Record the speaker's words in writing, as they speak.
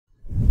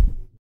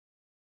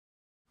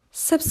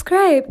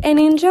Subscribe and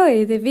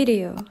enjoy the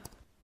video.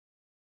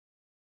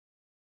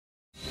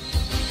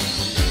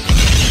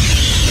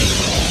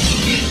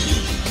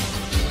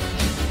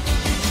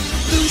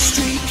 Blue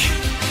streak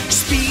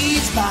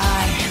speeds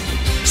by,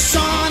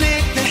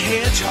 Sonic the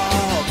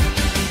Hedgehog,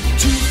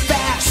 too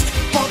fast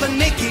for the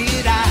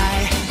naked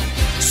eye.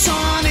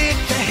 Sonic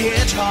the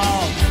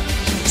Hedgehog,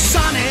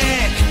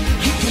 Sonic,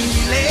 he can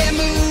really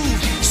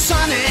move.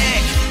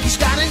 Sonic, he's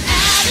got an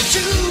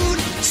attitude.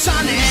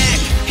 Sonic,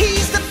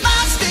 he's the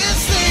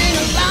fastest thing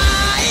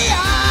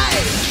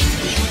alive.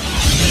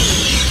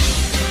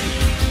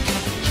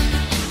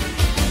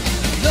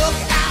 Look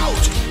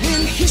out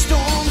when he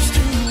storms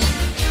through.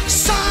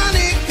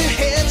 Sonic the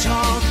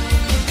Hedgehog,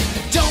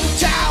 don't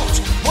doubt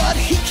what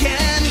he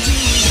can do.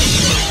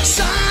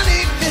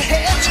 Sonic the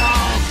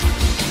Hedgehog,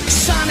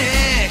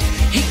 Sonic,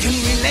 he can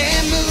really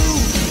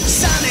move.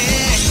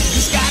 Sonic,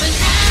 he's got an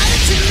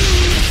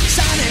attitude.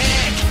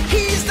 Sonic,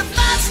 he's the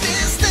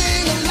fastest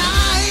thing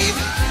alive.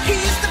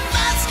 He's the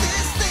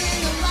fastest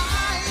thing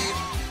alive.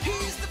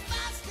 He's the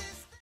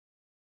fastest.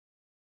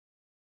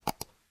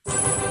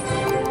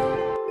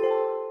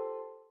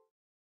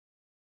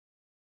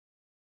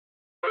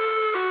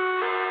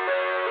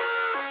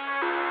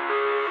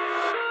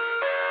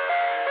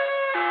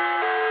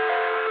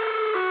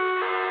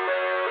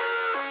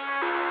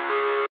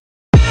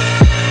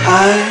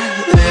 I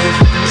live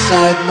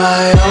inside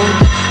my own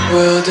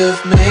world of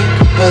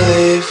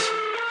make-believe.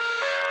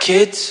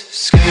 Kids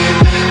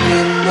screaming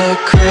in their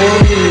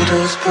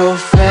cradles,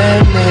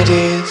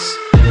 profanities.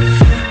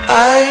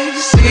 I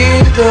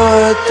see the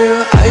world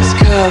through ice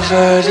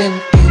covered in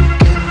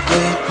ink and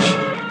bleach.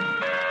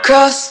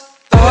 Cross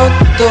out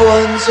the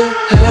ones who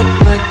heard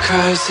my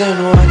cries and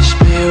watched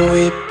me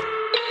weep.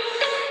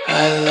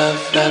 I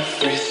love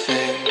everything.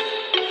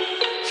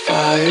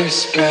 Fire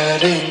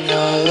spreading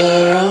all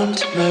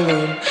around my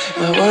room.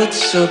 My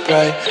world's so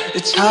bright,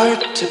 it's hard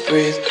to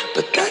breathe,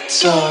 but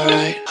that's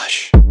alright.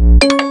 Hush.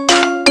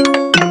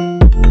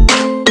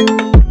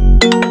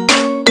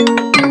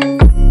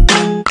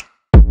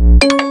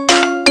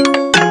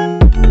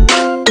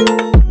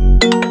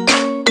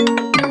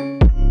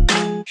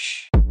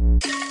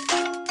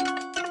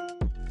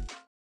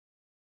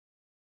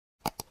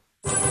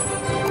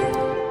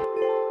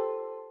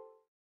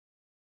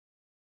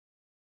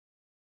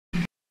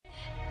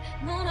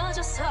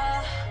 무너져서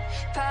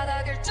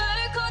바닥을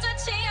뚫고 저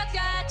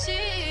치아까지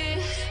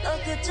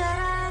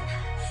엊그처럼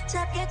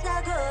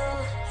잡겠다고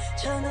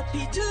저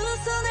높이 두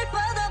손을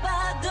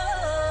뻗어봐도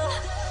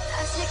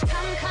다시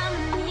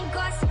캄캄한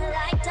이곳은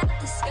light up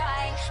the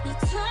sky 네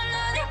두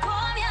눈을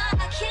보면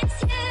I can't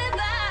see you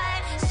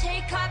by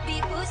실컷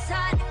비웃어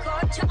내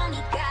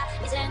골종이가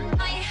이젠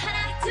너의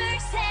하나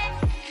둘셋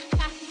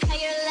How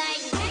you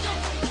like me?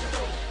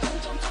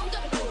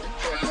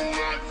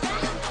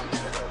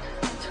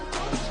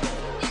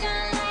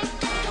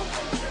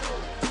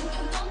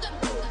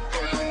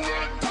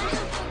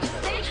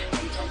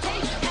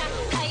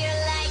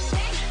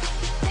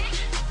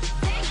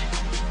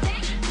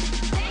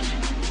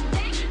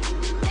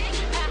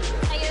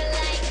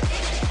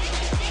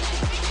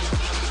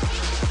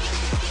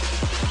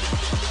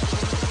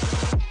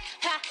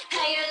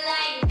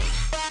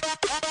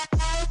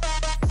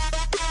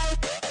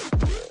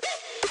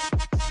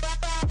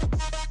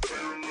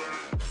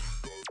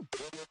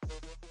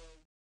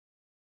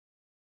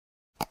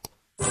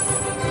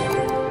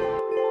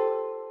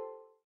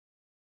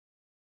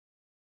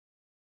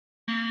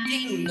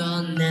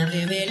 Tengo una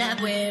bebé la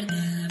puerta,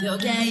 veo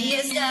que ahí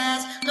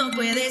estás, no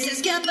puedes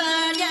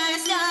escapar, ya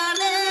es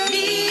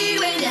tarde.